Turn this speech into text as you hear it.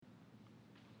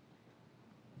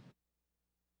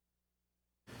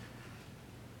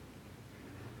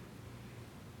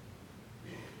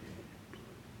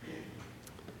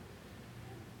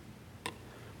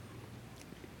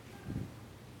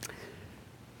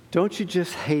Don't you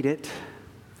just hate it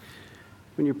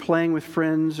when you're playing with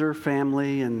friends or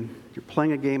family and you're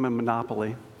playing a game of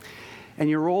Monopoly and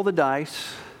you roll the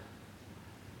dice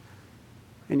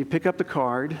and you pick up the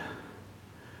card,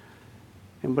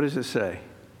 and what does it say?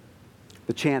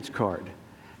 The chance card.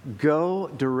 Go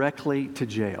directly to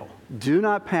jail. Do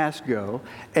not pass go,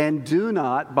 and do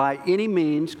not by any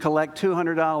means collect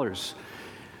 $200.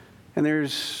 And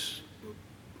there's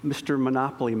Mr.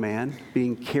 Monopoly Man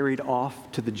being carried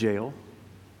off to the jail.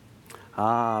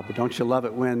 But don't you love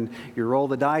it when you roll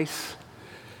the dice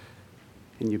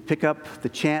and you pick up the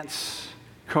chance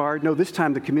card? No, this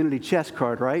time the community chest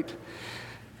card, right?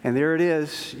 And there it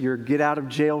is, your get out of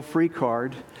jail free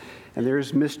card. And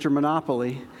there's Mr.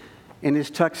 Monopoly in his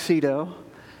tuxedo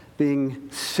being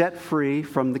set free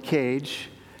from the cage,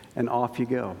 and off you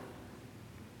go.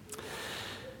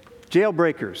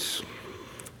 Jailbreakers.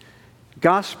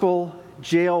 Gospel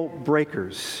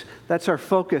jailbreakers. That's our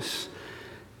focus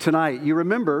tonight. You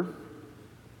remember,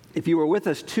 if you were with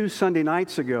us 2 Sunday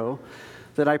nights ago,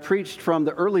 that I preached from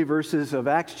the early verses of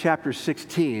Acts chapter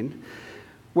 16,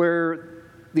 where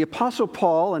the Apostle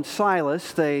Paul and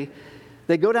Silas, they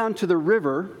go down to the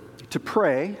river to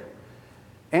pray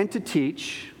and to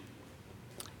teach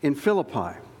in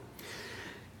Philippi.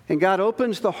 And God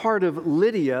opens the heart of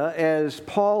Lydia as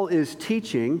Paul is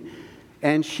teaching,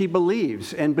 and she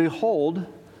believes. And behold,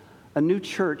 a new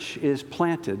church is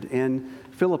planted in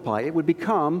Philippi. It would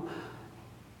become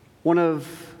one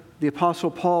of the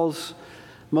Apostle Paul's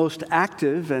most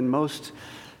active and most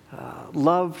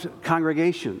loved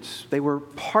congregations. They were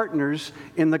partners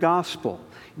in the gospel,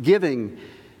 giving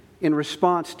in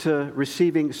response to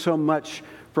receiving so much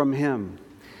from him.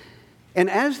 And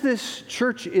as this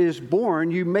church is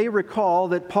born, you may recall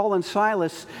that Paul and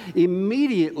Silas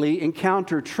immediately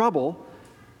encounter trouble.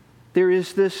 There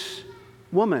is this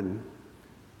woman,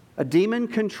 a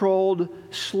demon-controlled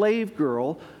slave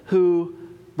girl who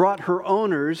brought her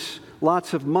owners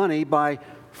lots of money by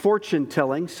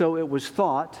fortune-telling, so it was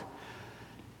thought.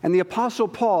 And the Apostle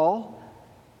Paul,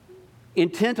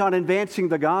 intent on advancing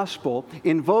the gospel,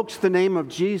 invokes the name of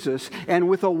Jesus and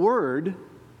with a word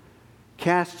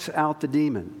casts out the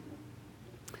demon.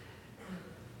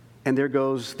 And there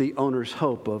goes the owner's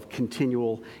hope of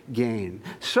continual gain.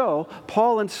 So,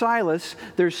 Paul and Silas,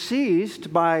 they're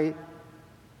seized by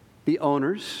the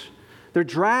owners. They're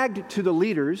dragged to the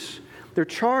leaders. They're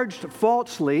charged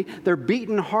falsely. They're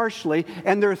beaten harshly.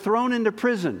 And they're thrown into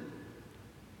prison.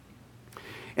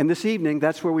 And this evening,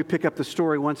 that's where we pick up the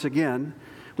story once again.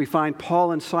 We find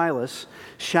Paul and Silas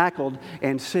shackled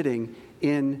and sitting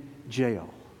in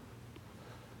jail.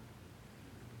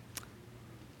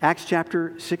 Acts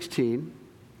chapter 16,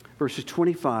 verses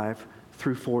 25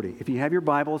 through 40. If you have your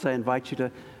Bibles, I invite you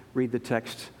to read the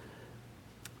text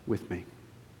with me.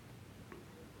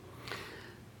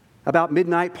 About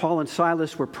midnight, Paul and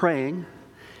Silas were praying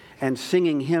and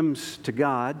singing hymns to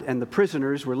God, and the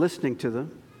prisoners were listening to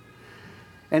them.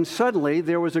 And suddenly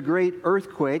there was a great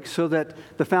earthquake, so that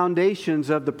the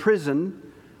foundations of the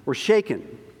prison were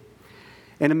shaken.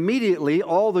 And immediately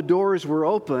all the doors were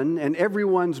open and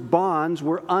everyone's bonds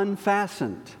were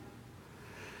unfastened.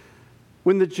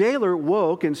 When the jailer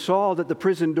woke and saw that the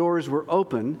prison doors were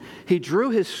open, he drew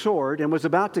his sword and was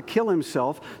about to kill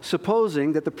himself,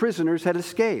 supposing that the prisoners had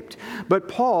escaped. But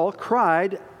Paul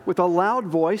cried with a loud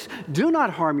voice, "Do not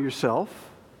harm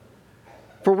yourself,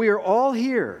 for we are all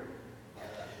here."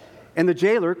 And the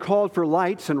jailer called for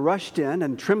lights and rushed in,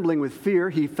 and trembling with fear,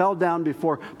 he fell down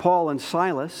before Paul and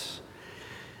Silas.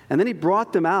 And then he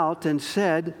brought them out and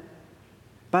said,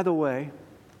 by the way,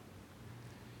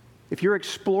 if you're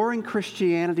exploring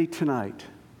Christianity tonight,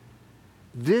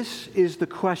 this is the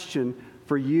question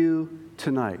for you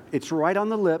tonight. It's right on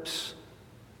the lips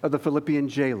of the Philippian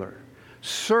jailer.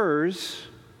 Sirs,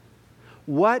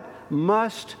 what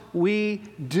must we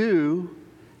do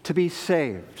to be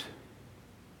saved?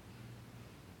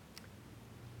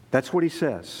 That's what he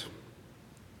says.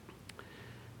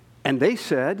 And they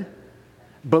said,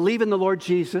 believe in the Lord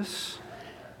Jesus,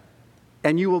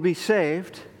 and you will be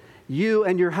saved, you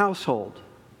and your household.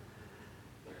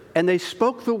 And they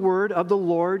spoke the word of the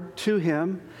Lord to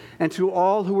him and to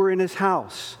all who were in his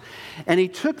house. And he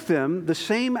took them the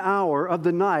same hour of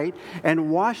the night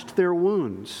and washed their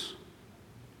wounds.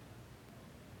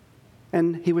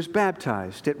 And he was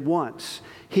baptized at once,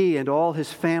 he and all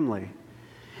his family.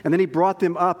 And then he brought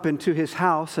them up into his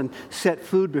house and set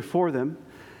food before them.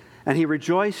 And he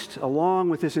rejoiced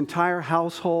along with his entire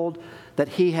household that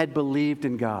he had believed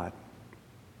in God.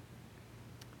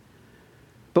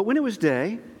 But when it was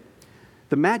day,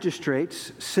 the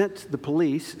magistrates sent the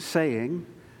police, saying,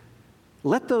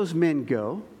 "Let those men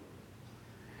go,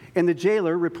 And the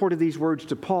jailer reported these words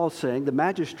to Paul, saying, "The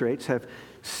magistrates have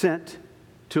sent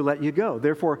to let you go.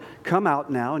 Therefore, come out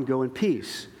now and go in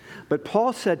peace." But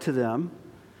Paul said to them,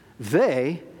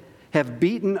 "They have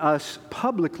beaten us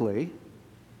publicly,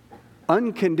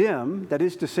 uncondemned," that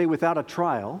is to say, without a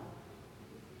trial,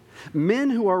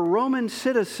 "men who are Roman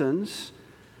citizens,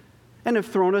 and have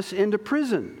thrown us into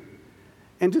prison.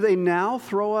 And do they now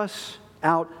throw us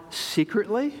out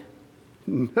secretly?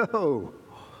 No.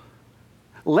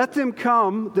 Let them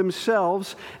come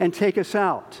themselves and take us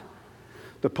out."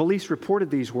 The police reported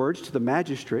these words to the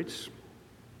magistrates,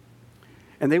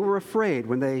 and they were afraid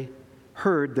when they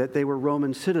heard that they were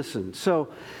Roman citizens. So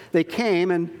they came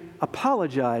and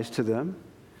apologized to them,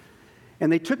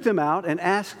 and they took them out and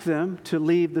asked them to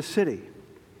leave the city.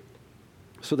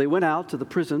 So they went out to the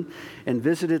prison and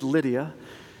visited Lydia,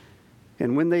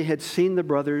 and when they had seen the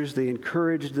brothers, they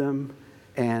encouraged them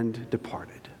and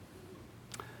departed.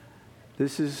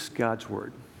 This is God's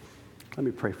word. Let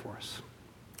me pray for us.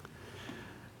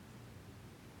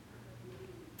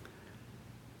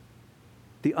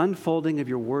 The unfolding of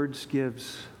your words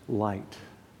gives light.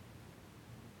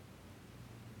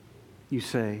 You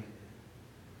say,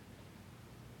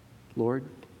 Lord,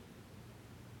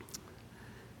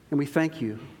 and we thank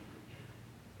you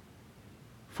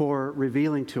for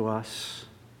revealing to us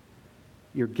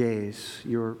your gaze,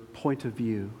 your point of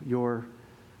view, your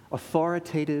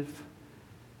authoritative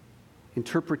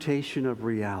interpretation of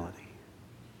reality.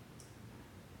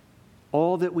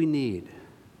 All that we need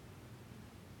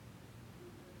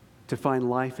to find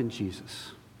life in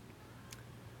Jesus,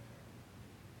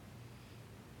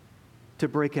 to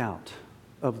break out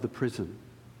of the prison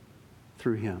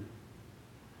through Him.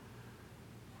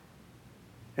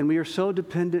 And we are so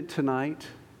dependent tonight,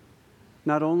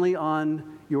 not only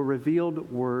on your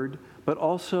revealed word, but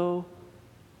also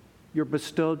your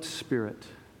bestowed Spirit.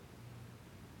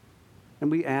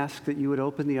 And we ask that you would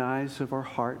open the eyes of our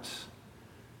hearts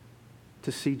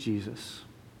to see Jesus.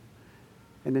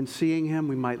 And in seeing Him,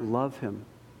 we might love Him.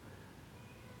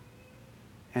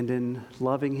 And in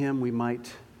loving Him, we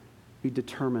might be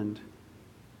determined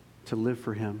to live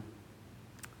for Him.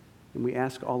 And we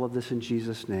ask all of this in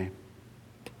Jesus' name.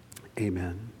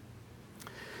 Amen.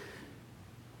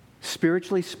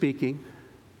 Spiritually speaking,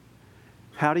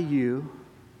 how do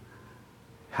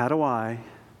I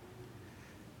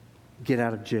get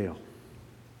out of jail?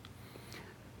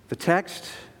 The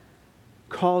text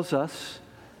calls us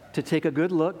to take a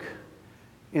good look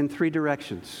in three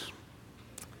directions.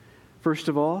 First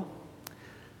of all,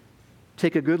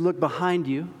 take a good look behind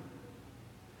you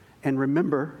and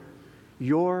remember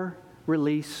your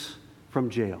release from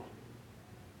jail.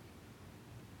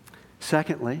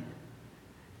 Secondly,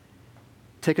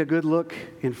 take a good look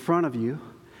in front of you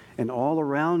and all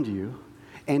around you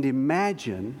and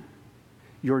imagine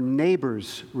your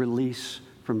neighbor's release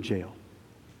from jail.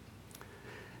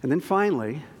 And then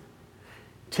finally,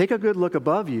 take a good look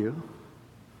above you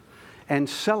and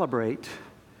celebrate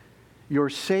your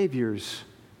Savior's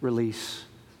release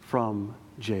from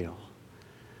jail.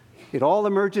 It all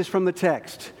emerges from the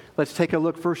text. Let's take a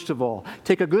look first of all.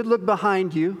 Take a good look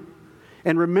behind you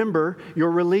and remember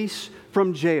your release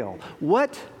from jail.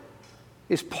 What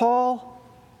is Paul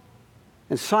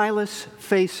and Silas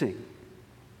facing?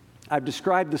 I've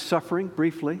described the suffering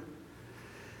briefly.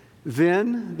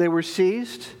 Then they were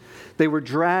seized. They were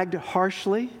dragged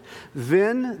harshly.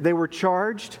 Then they were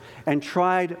charged and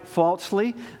tried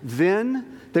falsely.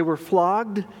 Then they were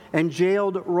flogged and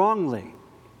jailed wrongly.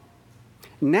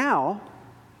 Now,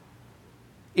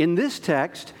 in this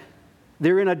text,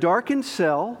 they're in a darkened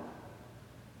cell.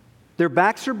 Their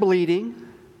backs are bleeding.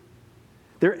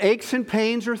 Their aches and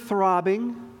pains are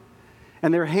throbbing.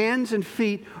 And their hands and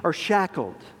feet are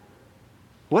shackled.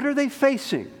 What are they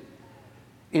facing?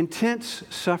 Intense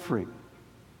suffering.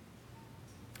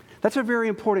 That's a very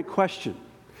important question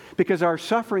because our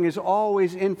suffering is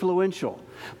always influential,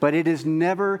 but it is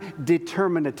never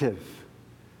determinative.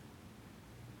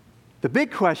 The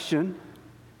big question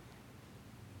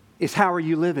is, how are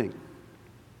you living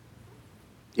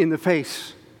in the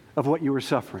face of what you are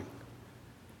suffering?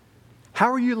 How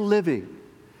are you living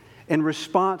in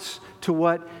response to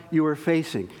what you are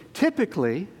facing?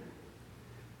 Typically,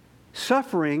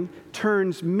 suffering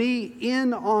turns me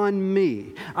in on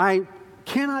me. I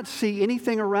cannot see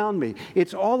anything around me.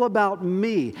 It's all about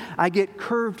me. I get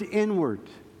curved inward.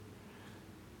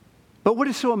 But what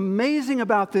is so amazing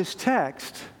about this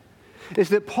text is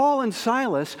that Paul and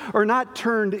Silas are not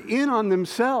turned in on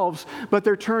themselves, but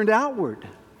they're turned outward.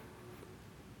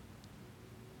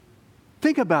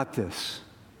 Think about this.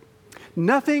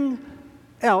 Nothing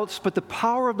else but the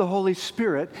power of the Holy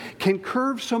Spirit can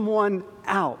curve someone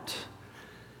out.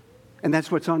 And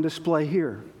that's what's on display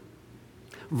here.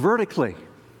 Vertically,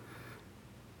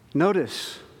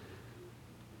 notice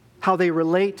how they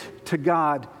relate to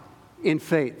God in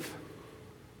faith.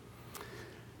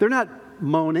 They're not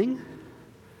moaning.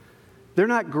 They're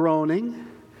not groaning.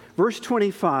 Verse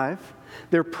 25,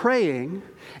 they're praying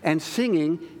and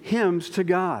singing hymns to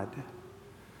God.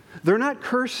 They're not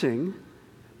cursing,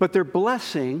 but they're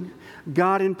blessing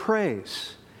God in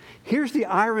praise. Here's the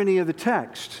irony of the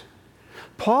text.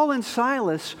 Paul and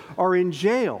Silas are in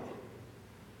jail,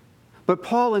 but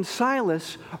Paul and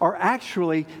Silas are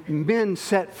actually men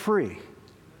set free.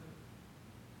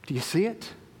 Do you see it?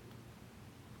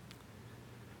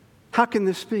 How can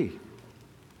this be?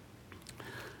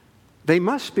 They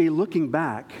must be looking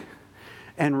back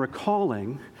and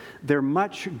recalling their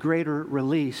much greater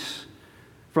release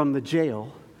from the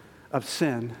jail of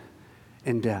sin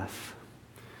and death.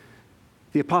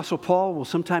 The Apostle Paul will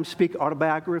sometimes speak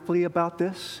autobiographically about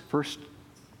this. First,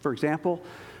 for example,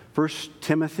 1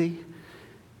 Timothy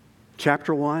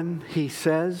chapter 1, he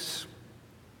says,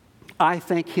 I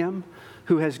thank him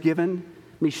who has given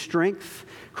me strength,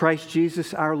 Christ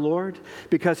Jesus our Lord,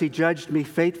 because he judged me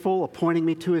faithful, appointing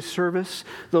me to his service.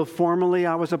 Though formerly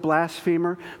I was a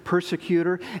blasphemer,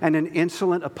 persecutor, and an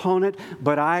insolent opponent,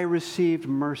 but I received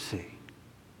mercy,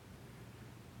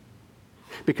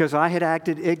 because I had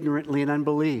acted ignorantly in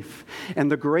unbelief,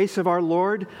 and the grace of our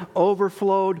Lord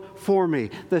overflowed for me.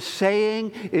 The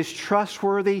saying is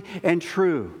trustworthy and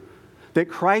true, that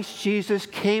Christ Jesus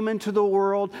came into the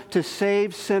world to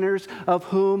save sinners, of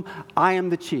whom I am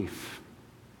the chief.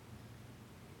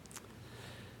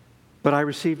 But I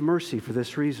received mercy for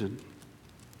this reason,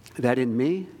 that in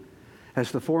me,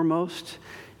 as the foremost,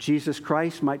 Jesus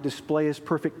Christ might display his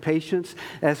perfect patience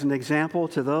as an example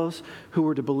to those who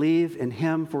were to believe in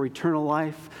him for eternal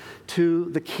life, to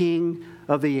the King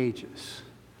of the ages,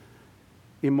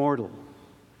 immortal,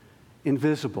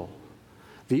 invisible,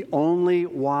 the only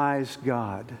wise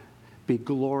God, be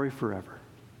glory forever.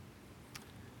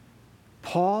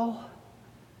 Paul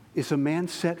is a man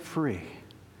set free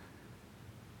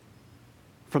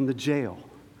from the jail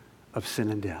of sin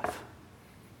and death.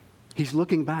 He's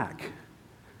looking back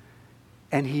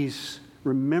and he's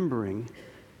remembering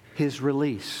his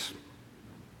release.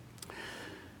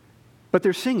 But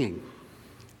they're singing.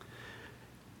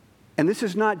 And this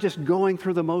is not just going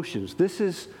through the motions. This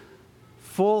is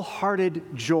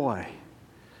full-hearted joy.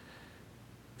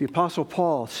 The Apostle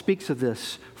Paul speaks of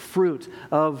this fruit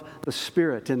of the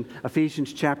Spirit in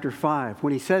Ephesians chapter 5,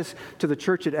 when he says to the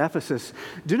church at Ephesus,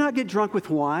 do not get drunk with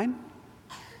wine,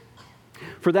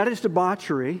 for that is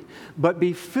debauchery, but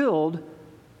be filled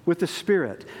with the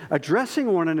Spirit,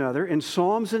 addressing one another in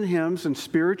psalms and hymns and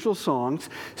spiritual songs,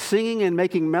 singing and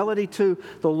making melody to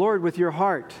the Lord with your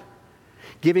heart,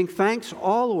 giving thanks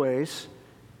always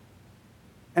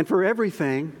and for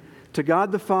everything to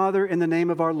God the Father in the name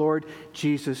of our Lord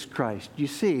Jesus Christ. You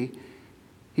see,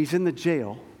 he's in the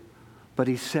jail, but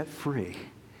he's set free.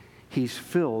 He's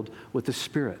filled with the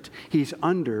Spirit. He's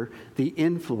under the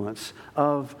influence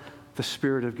of the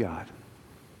Spirit of God.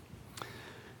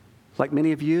 Like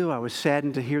many of you, I was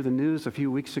saddened to hear the news a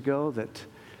few weeks ago that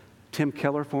Tim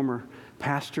Keller, former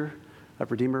pastor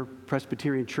of Redeemer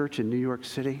Presbyterian Church in New York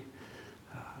City,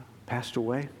 passed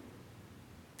away.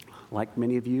 Like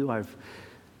many of you, I've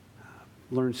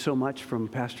learned so much from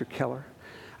Pastor Keller.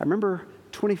 I remember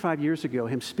 25 years ago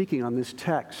him speaking on this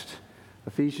text,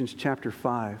 Ephesians chapter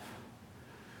 5.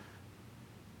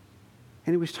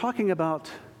 And he was talking about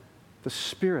the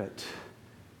Spirit.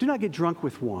 Do not get drunk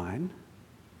with wine.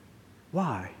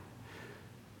 Why?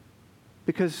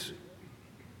 Because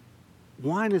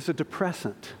wine is a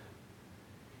depressant.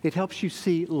 It helps you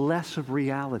see less of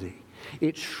reality.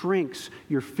 It shrinks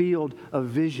your field of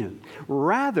vision.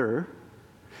 Rather,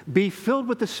 be filled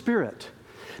with the Spirit,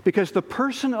 because the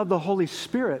person of the Holy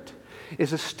Spirit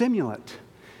is a stimulant.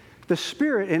 The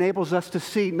Spirit enables us to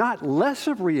see not less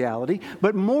of reality,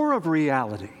 but more of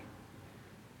reality.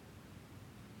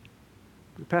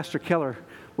 Pastor Keller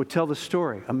would tell the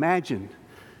story. Imagine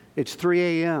it's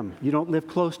 3 a.m. You don't live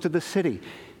close to the city.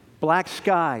 Black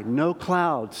sky, no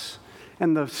clouds,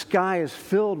 and the sky is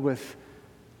filled with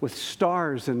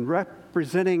stars and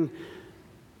representing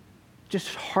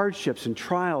just hardships and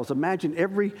trials. Imagine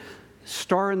every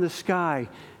star in the sky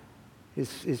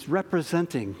is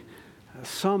representing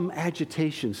some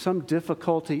agitation, some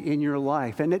difficulty in your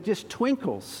life. And it just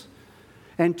twinkles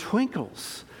and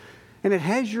twinkles. And it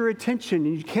has your attention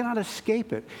and you cannot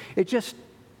escape it. It just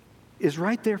is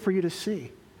right there for you to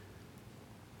see.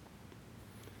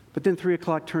 But then 3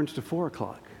 o'clock turns to 4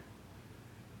 o'clock.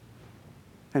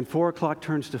 And 4 o'clock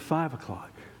turns to 5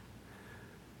 o'clock.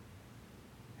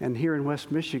 And here in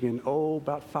West Michigan,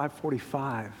 about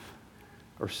 5:45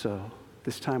 or so,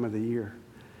 this time of the year,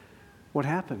 what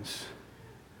happens?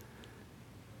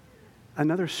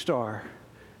 Another star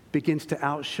begins to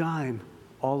outshine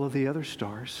all of the other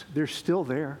stars. They're still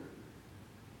there,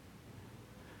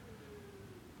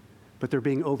 but they're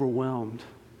being overwhelmed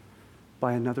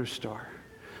by another star.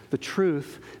 The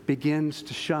truth begins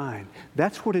to shine.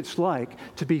 That's what it's like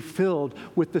to be filled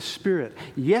with the Spirit.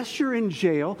 Yes, you're in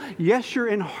jail. Yes, you're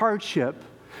in hardship,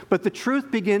 but the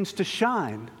truth begins to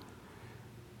shine,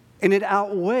 and it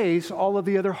outweighs all of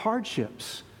the other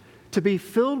hardships. To be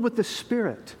filled with the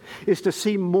Spirit is to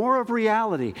see more of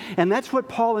reality, and that's what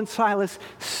Paul and Silas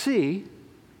see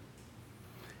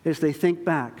as they think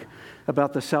back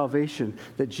about the salvation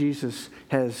that Jesus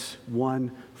has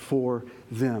won for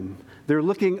them. They're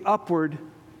looking upward,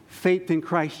 faith in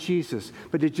Christ Jesus.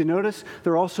 But did you notice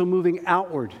they're also moving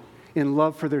outward in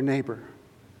love for their neighbor?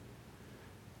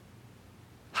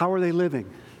 How are they living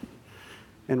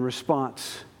in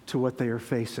response to what they are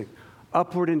facing?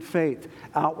 Upward in faith,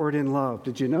 outward in love.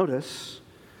 Did you notice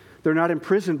they're not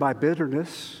imprisoned by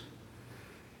bitterness?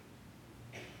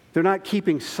 They're not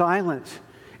keeping silent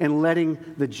and letting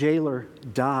the jailer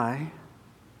die.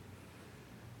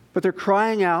 But they're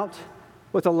crying out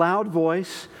with a loud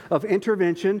voice of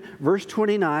intervention. Verse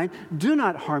 29, do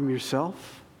not harm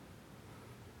yourself,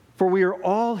 for we are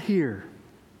all here.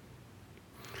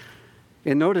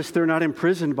 And notice they're not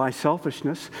imprisoned by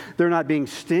selfishness. They're not being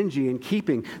stingy and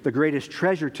keeping the greatest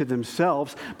treasure to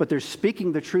themselves, but they're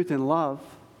speaking the truth in love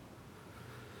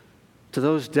to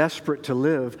those desperate to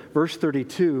live. Verse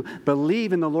 32,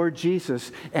 believe in the Lord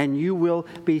Jesus and you will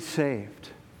be saved.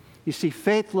 You see,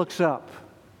 faith looks up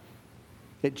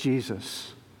at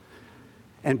Jesus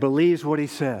and believes what he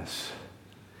says.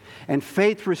 And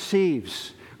faith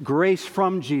receives grace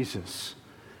from Jesus.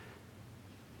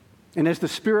 And as the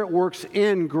Spirit works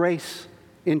in grace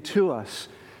into us,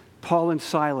 Paul and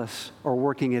Silas are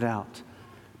working it out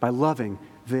by loving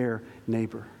their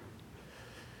neighbor.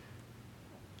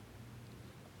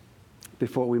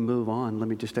 Before we move on, let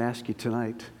me just ask you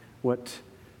tonight, what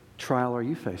trial are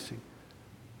you facing?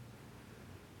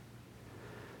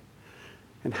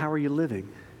 And how are you living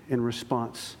in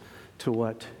response to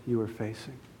what you are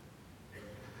facing?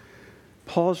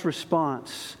 Paul's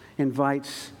response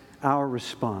invites our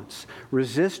response.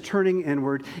 Resist turning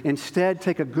inward. Instead,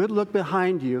 take a good look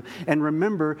behind you and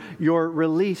remember your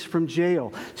release from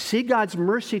jail. See God's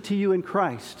mercy to you in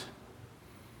Christ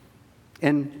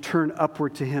and turn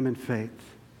upward to Him in faith.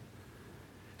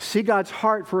 See God's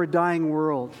heart for a dying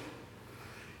world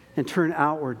and turn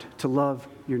outward to love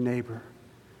your neighbor.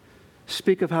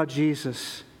 Speak of how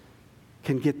Jesus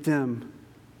can get them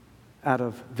out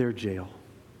of their jail.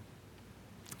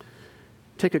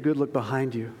 Take a good look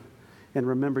behind you and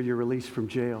remember your release from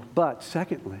jail. But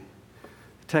secondly,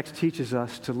 the text teaches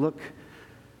us to look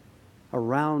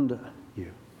around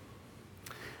you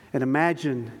and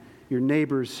imagine your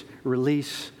neighbor's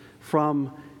release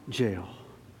from jail.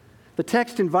 The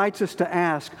text invites us to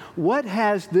ask, what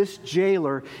has this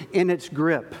jailer in its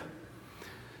grip?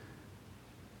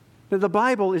 Now, the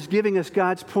Bible is giving us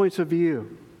God's points of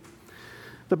view.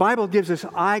 The Bible gives us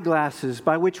eyeglasses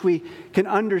by which we can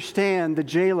understand the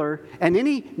jailer and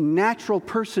any natural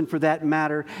person for that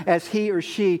matter as he or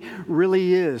she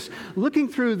really is. Looking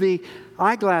through the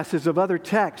eyeglasses of other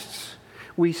texts,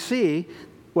 we see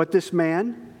what this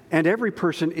man and every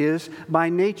person is by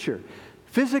nature.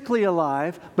 Physically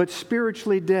alive, but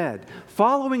spiritually dead.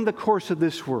 Following the course of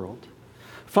this world.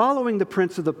 Following the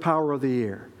prince of the power of the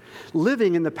air.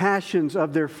 Living in the passions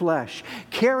of their flesh,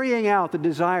 carrying out the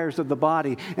desires of the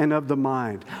body and of the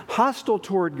mind, hostile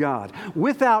toward God,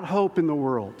 without hope in the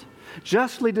world,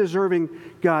 justly deserving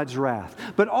God's wrath.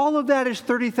 But all of that is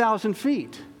 30,000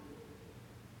 feet.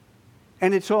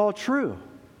 And it's all true.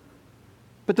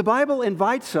 But the Bible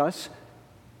invites us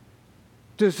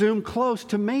to zoom close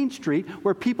to Main Street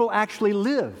where people actually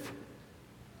live,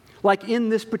 like in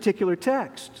this particular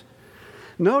text.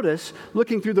 Notice,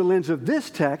 looking through the lens of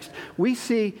this text, we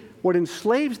see what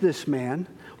enslaves this man,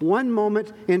 one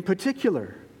moment in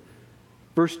particular.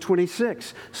 Verse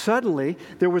 26, suddenly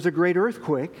there was a great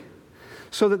earthquake,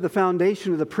 so that the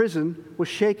foundation of the prison was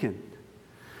shaken.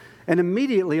 And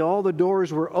immediately all the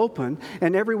doors were open,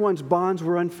 and everyone's bonds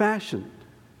were unfastened.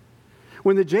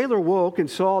 When the jailer woke and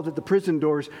saw that the prison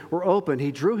doors were open,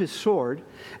 he drew his sword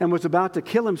and was about to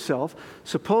kill himself,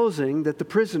 supposing that the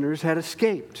prisoners had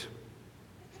escaped.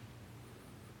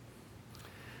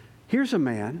 Here's a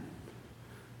man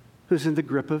who's in the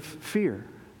grip of fear.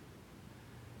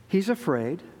 He's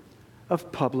afraid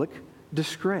of public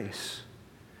disgrace.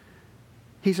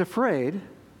 He's afraid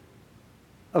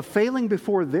of failing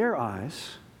before their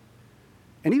eyes,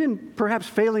 and even perhaps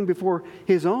failing before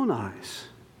his own eyes.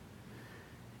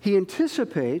 He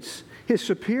anticipates his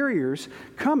superiors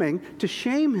coming to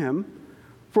shame him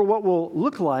for what will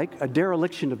look like a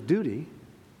dereliction of duty.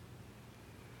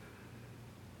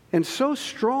 And so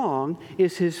strong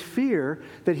is his fear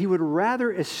that he would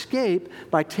rather escape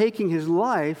by taking his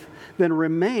life than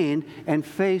remain and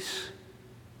face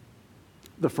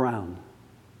the frown.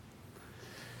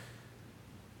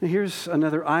 Now here's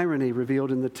another irony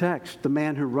revealed in the text. The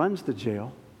man who runs the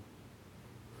jail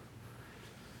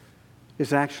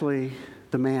is actually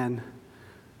the man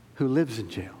who lives in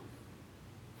jail.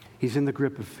 He's in the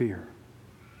grip of fear.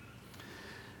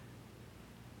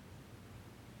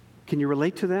 Can you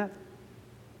relate to that?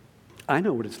 I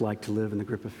know what it's like to live in the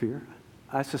grip of fear.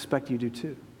 I suspect you do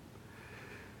too.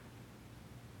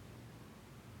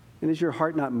 And is your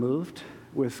heart not moved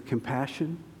with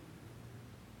compassion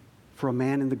for a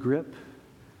man in the grip?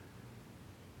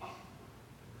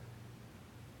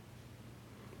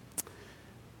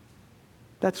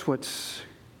 That's what's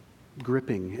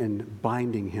gripping and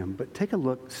binding him. But take a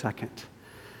look second.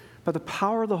 By the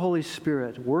power of the Holy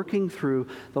Spirit working through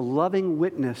the loving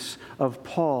witness of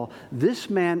Paul, this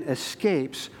man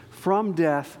escapes from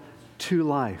death to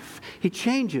life. He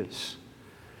changes.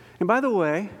 And by the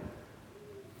way,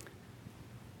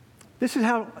 this is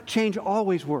how change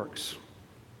always works.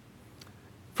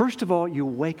 First of all, you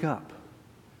wake up.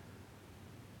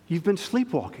 You've been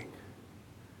sleepwalking.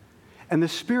 And the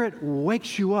Spirit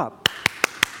wakes you up.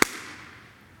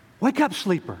 Wake up,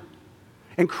 sleeper,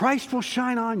 and Christ will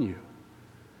shine on you.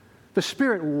 The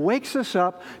Spirit wakes us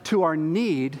up to our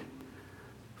need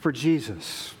for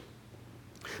Jesus.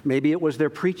 Maybe it was their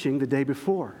preaching the day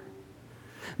before.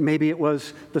 Maybe it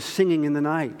was the singing in the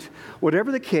night.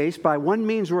 Whatever the case, by one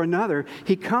means or another,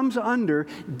 he comes under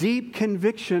deep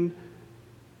conviction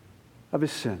of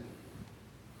his sin.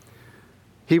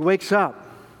 He wakes up.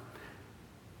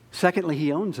 Secondly,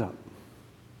 he owns up.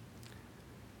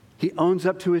 He owns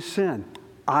up to his sin.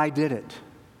 I did it.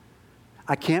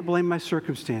 I can't blame my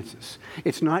circumstances.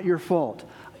 It's not your fault.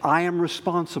 I am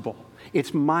responsible.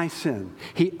 It's my sin.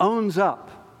 He owns up.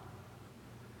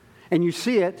 And you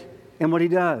see it in what he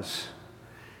does.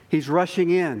 He's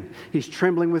rushing in. He's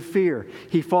trembling with fear.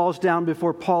 He falls down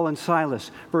before Paul and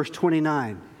Silas, verse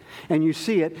 29. And you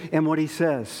see it in what he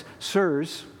says.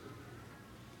 Sirs,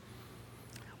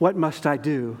 what must I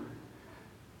do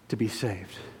to be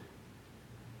saved?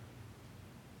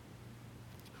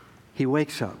 He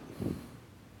wakes up.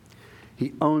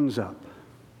 He owns up.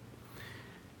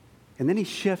 And then he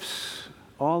shifts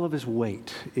all of his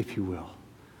weight, if you will.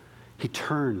 He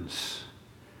turns.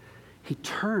 He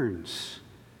turns.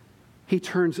 He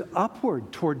turns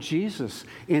upward toward Jesus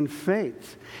in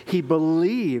faith. He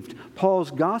believed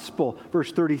Paul's gospel,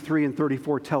 verse 33 and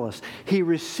 34 tell us. He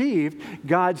received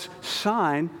God's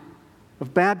sign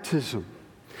of baptism.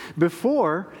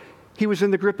 Before, he was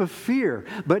in the grip of fear,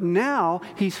 but now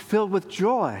he's filled with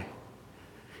joy.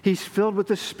 He's filled with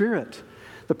the Spirit.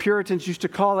 The Puritans used to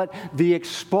call it the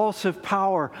expulsive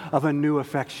power of a new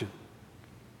affection.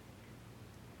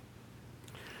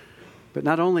 But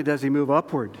not only does he move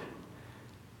upward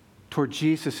toward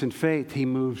Jesus in faith, he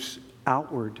moves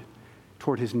outward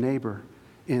toward his neighbor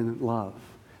in love.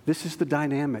 This is the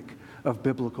dynamic of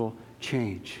biblical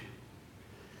change.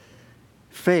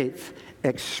 Faith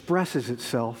expresses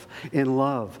itself in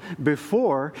love.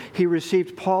 Before, he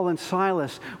received Paul and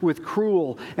Silas with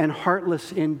cruel and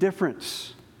heartless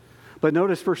indifference. But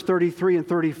notice verse 33 and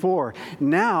 34.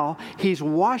 Now, he's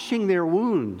washing their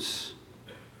wounds.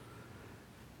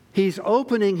 He's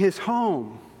opening his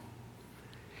home.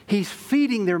 He's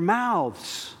feeding their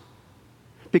mouths.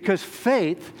 Because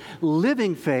faith,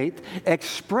 living faith,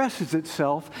 expresses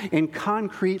itself in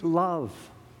concrete love.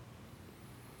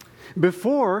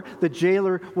 Before, the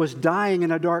jailer was dying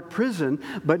in a dark prison,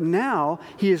 but now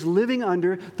he is living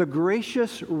under the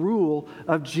gracious rule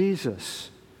of Jesus.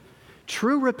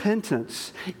 True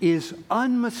repentance is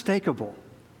unmistakable.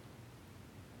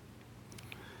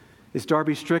 As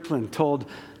Darby Strickland told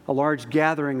a large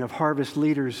gathering of Harvest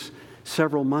leaders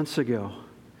several months ago,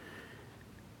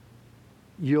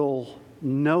 you'll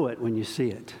know it when you see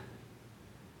it.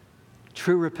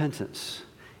 True repentance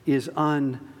is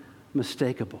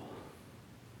unmistakable.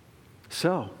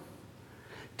 So,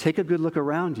 take a good look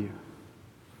around you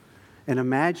and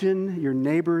imagine your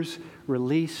neighbor's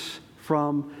release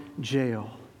from jail.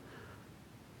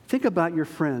 Think about your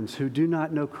friends who do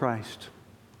not know Christ.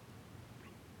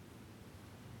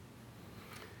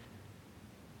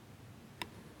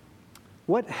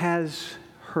 What has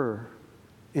her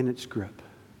in its grip?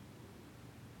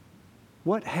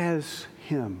 What has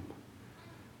him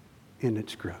in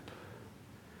its grip?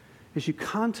 As you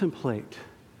contemplate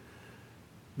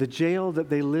the jail that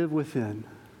they live within,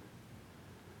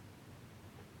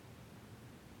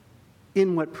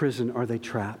 in what prison are they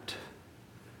trapped?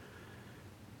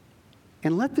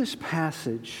 And let this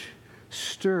passage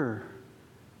stir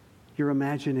your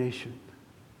imagination.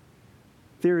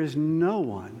 There is no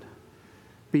one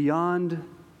beyond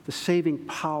the saving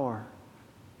power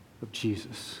of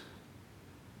Jesus.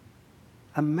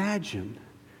 Imagine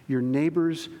your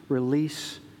neighbor's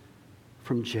release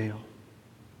from jail.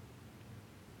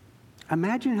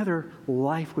 Imagine how their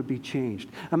life would be changed.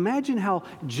 Imagine how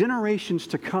generations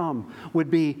to come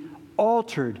would be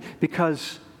altered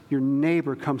because your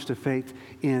neighbor comes to faith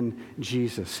in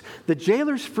Jesus. The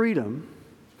jailer's freedom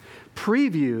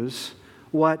previews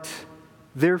what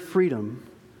their freedom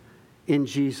in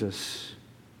Jesus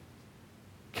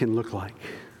can look like.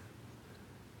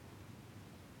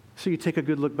 So you take a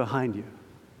good look behind you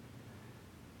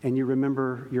and you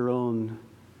remember your own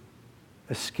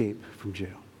escape from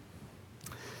jail.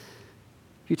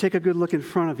 You take a good look in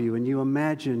front of you and you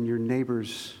imagine your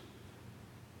neighbor's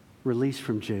release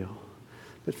from jail.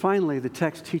 But finally, the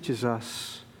text teaches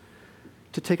us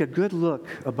to take a good look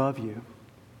above you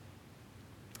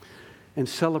and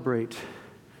celebrate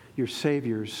your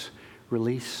Savior's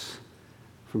release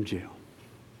from jail.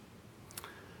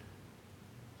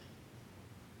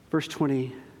 Verse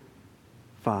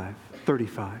 35.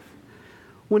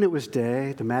 When it was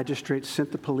day, the magistrates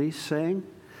sent the police, saying,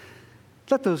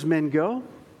 "Let those men go."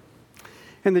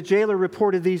 And the jailer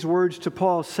reported these words to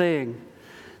Paul, saying,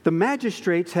 "The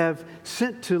magistrates have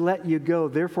sent to let you go.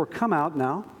 Therefore, come out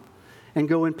now and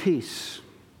go in peace."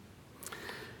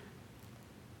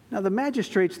 Now, the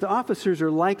magistrates, the officers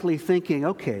are likely thinking,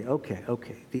 okay.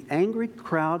 The angry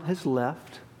crowd has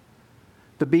left.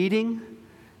 The beating,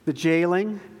 the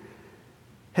jailing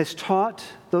has taught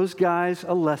those guys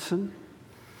a lesson.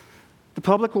 The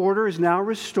public order is now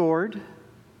restored.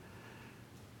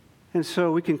 And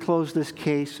so we can close this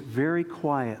case very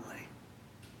quietly.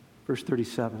 Verse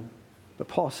 37. But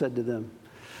Paul said to them,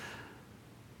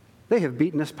 "They have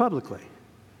beaten us publicly,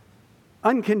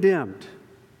 uncondemned,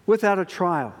 without a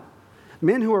trial,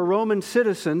 men who are Roman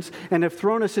citizens and have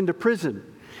thrown us into prison.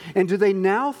 And do they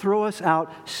now throw us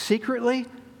out secretly?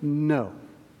 No.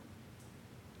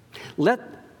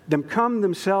 Let them come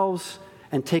themselves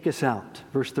and take us out."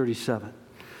 Verse 37.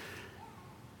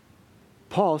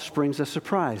 Paul springs a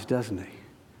surprise, doesn't he?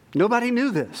 Nobody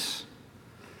knew this.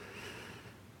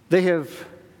 They have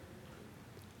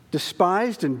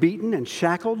despised and beaten and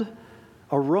shackled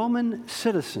a Roman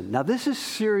citizen. Now, this is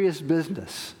serious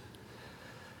business.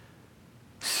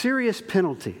 Serious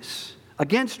penalties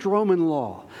against Roman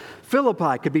law.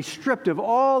 Philippi could be stripped of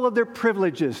all of their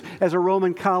privileges as a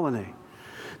Roman colony.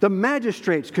 The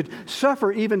magistrates could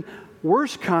suffer even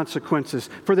worse consequences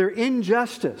for their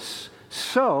injustice.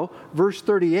 So, verse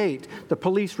 38, the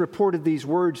police reported these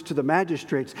words to the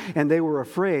magistrates, and they were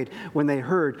afraid when they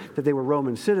heard that they were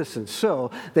Roman citizens. So,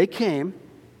 they came,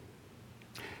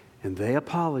 and they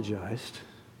apologized.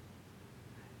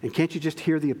 And can't you just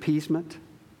hear the appeasement?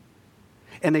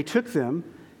 And they took them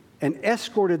and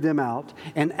escorted them out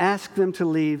and asked them to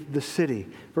leave the city.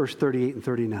 Verse 38 and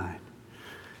 39.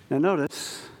 Now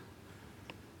notice,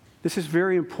 this is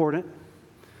very important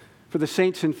for the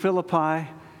saints in Philippi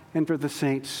and for the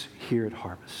saints here at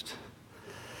Harvest.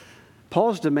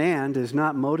 Paul's demand is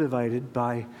not motivated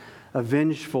by a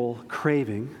vengeful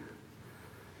craving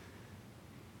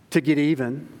to get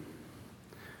even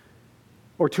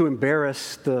or to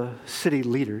embarrass the city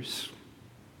leaders,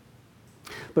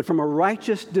 but from a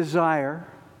righteous desire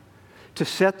to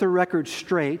set the record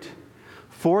straight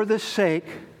for the sake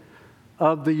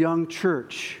of the young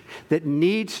church that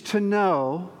needs to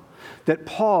know that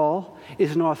Paul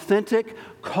is an authentic,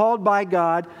 called by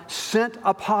God, sent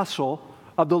apostle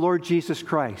of the Lord Jesus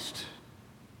Christ.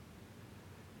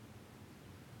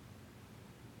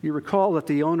 You recall that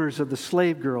the owners of the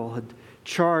slave girl had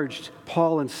charged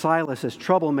Paul and Silas as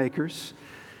troublemakers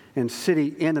and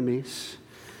city enemies,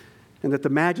 and that the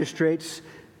magistrates'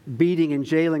 beating and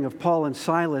jailing of Paul and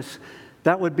Silas,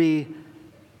 that would be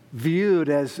viewed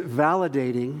as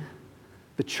validating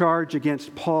the charge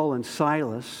against Paul and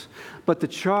Silas, but the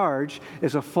charge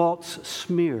is a false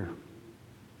smear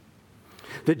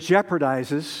that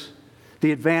jeopardizes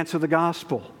the advance of the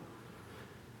gospel.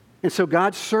 And so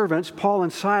God's servants, Paul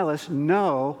and Silas,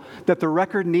 know that the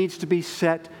record needs to be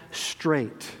set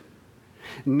straight.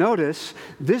 Notice,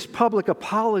 this public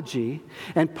apology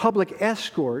and public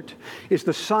escort is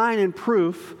the sign and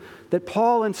proof that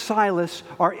Paul and Silas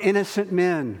are innocent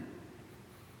men.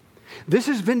 This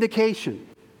is vindication.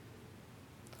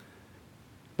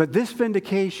 But this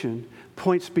vindication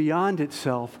points beyond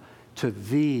itself to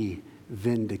the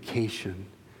vindication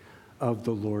of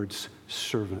the Lord's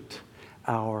servant,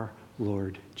 our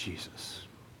Lord Jesus.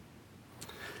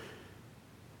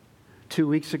 2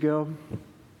 weeks ago,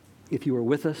 if you were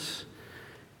with us,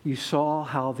 you saw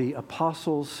how the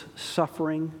apostles'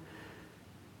 suffering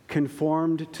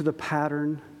conformed to the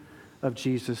pattern of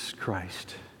Jesus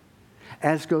Christ.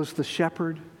 As goes the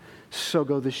shepherd, so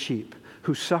go the sheep,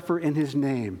 who suffer in his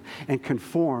name and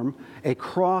conform a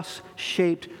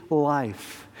cross-shaped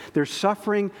life. Their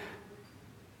suffering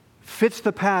fits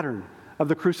the pattern of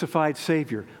the crucified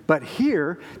Savior. But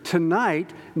here,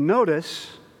 tonight,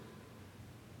 notice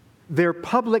their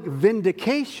public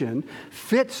vindication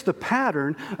fits the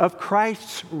pattern of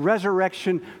Christ's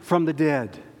resurrection from the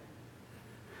dead.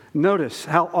 Notice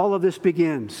how all of this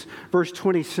begins. Verse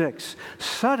 26,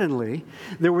 suddenly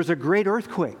there was a great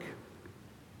earthquake,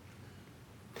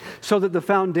 so that the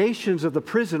foundations of the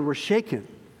prison were shaken.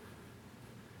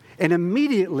 And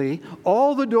immediately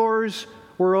all the doors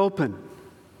were open,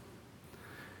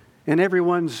 and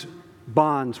everyone's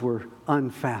bonds were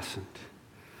unfastened.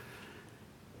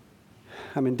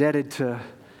 I'm indebted to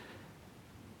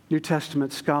New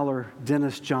Testament scholar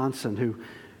Dennis Johnson, who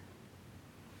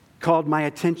called my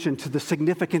attention to the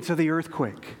significance of the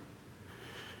earthquake.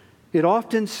 It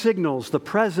often signals the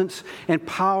presence and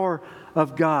power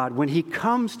of God when He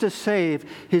comes to save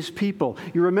His people.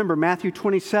 You remember Matthew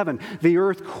 27, the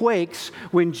earth quakes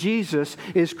when Jesus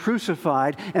is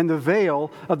crucified and the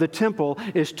veil of the temple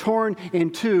is torn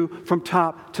in two from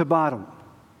top to bottom.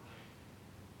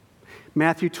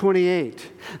 Matthew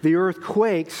 28, the earth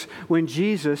quakes when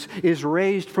Jesus is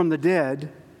raised from the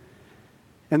dead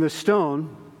and the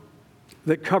stone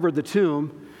that covered the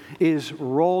tomb is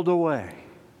rolled away.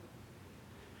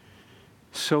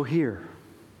 So here,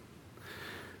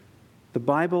 the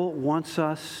Bible wants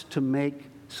us to make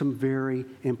some very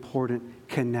important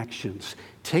connections.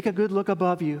 Take a good look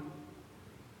above you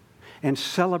and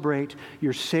celebrate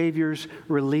your Savior's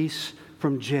release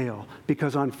from jail,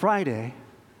 because on Friday,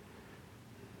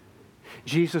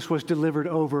 Jesus was delivered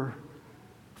over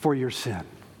for your sin.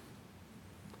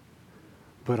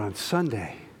 But on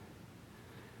Sunday,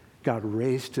 God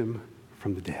raised Him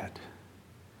from the dead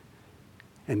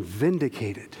and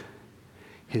vindicated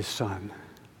His Son.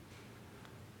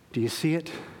 Do you see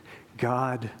it?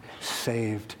 God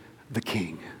saved the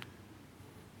King.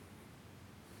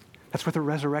 That's what the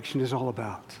resurrection is all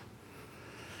about.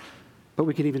 But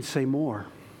we can even say more.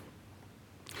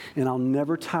 And I'll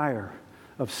never tire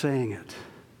of saying it.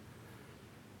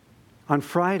 On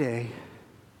Friday,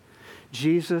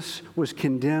 Jesus was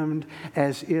condemned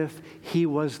as if He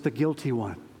was the guilty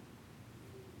one.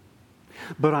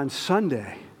 But on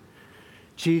Sunday,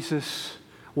 Jesus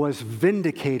was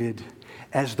vindicated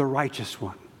as the righteous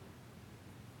one.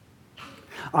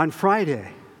 On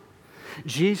Friday,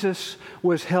 Jesus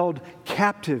was held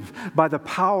captive by the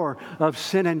power of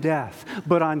sin and death.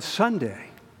 But on Sunday,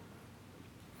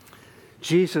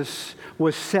 Jesus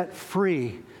was set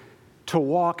free to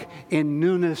walk in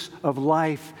newness of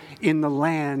life in the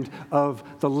land of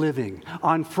the living.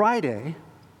 On Friday,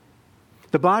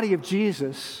 the body of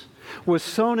Jesus was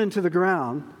sown into the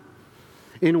ground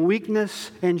in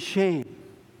weakness and shame.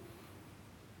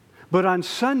 But on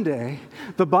Sunday,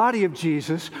 the body of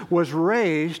Jesus was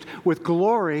raised with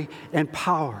glory and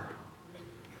power.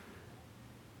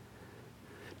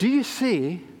 Do you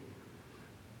see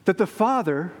that the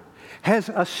Father has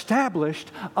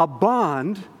established a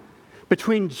bond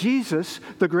between Jesus,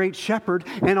 the great shepherd,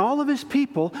 and all of His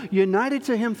people united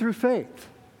to Him through faith?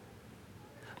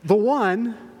 The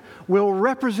one will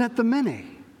represent the many.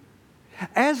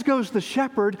 As goes the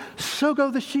shepherd, so go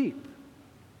the sheep.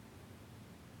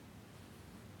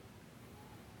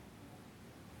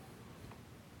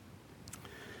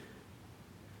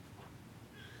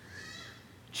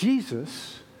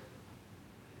 Jesus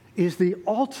is the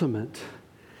ultimate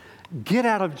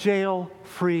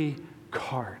get-out-of-jail-free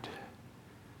card.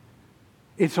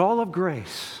 It's all of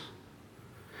grace.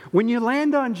 When you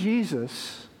land on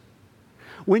Jesus,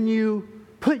 when you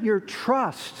put your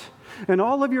trust and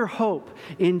all of your hope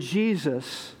in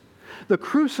Jesus, the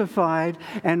crucified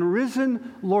and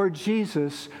risen Lord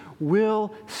Jesus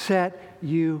will set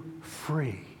you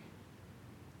free.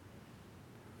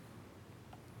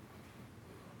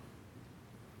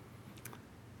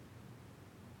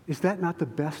 Is that not the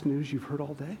best news you've heard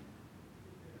all day?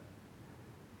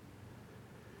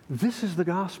 This is the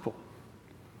gospel.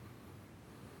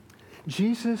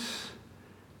 Jesus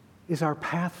is our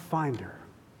pathfinder,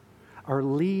 our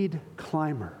lead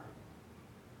climber.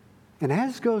 And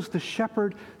as goes the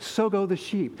shepherd, so go the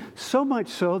sheep. So much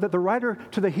so that the writer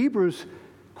to the Hebrews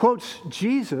quotes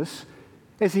Jesus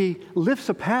as he lifts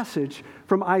a passage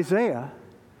from Isaiah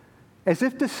as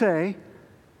if to say,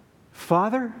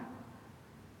 Father,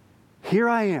 here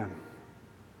I am,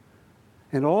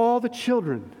 and all the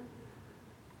children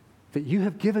that you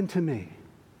have given to me.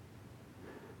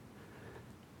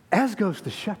 As goes the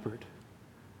shepherd,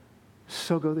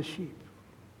 so go the sheep.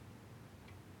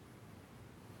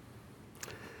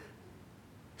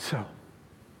 So,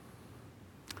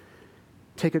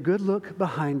 take a good look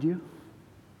behind you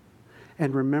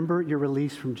and remember your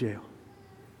release from jail.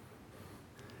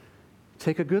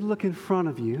 Take a good look in front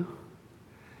of you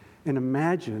and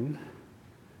imagine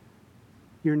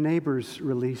your neighbor's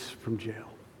release from jail.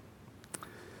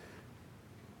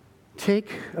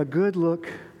 Take a good look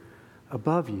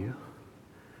above you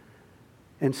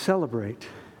and celebrate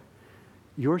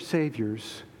your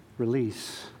Savior's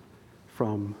release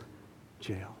from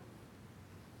jail.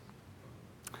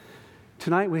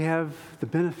 Tonight we have the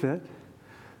benefit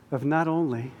of not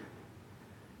only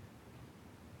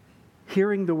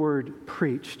hearing the word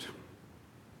preached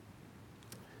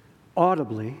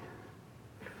audibly,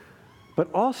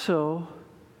 but also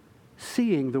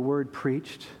seeing the word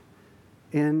preached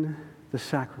in the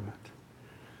sacrament.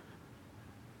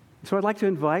 So I'd like to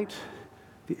invite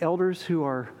the elders who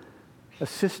are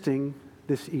assisting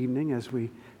this evening as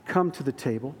we come to the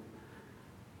table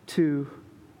to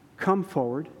come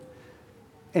forward.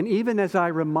 And even as I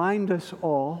remind us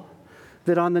all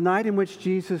that on the night in which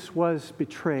Jesus was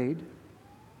betrayed,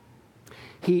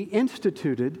 he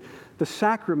instituted the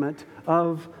sacrament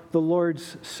of the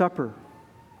Lord's Supper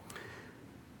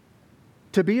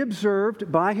to be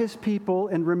observed by his people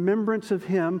in remembrance of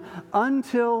him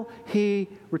until he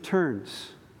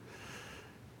returns.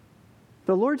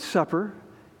 The Lord's Supper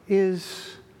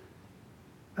is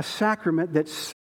a sacrament that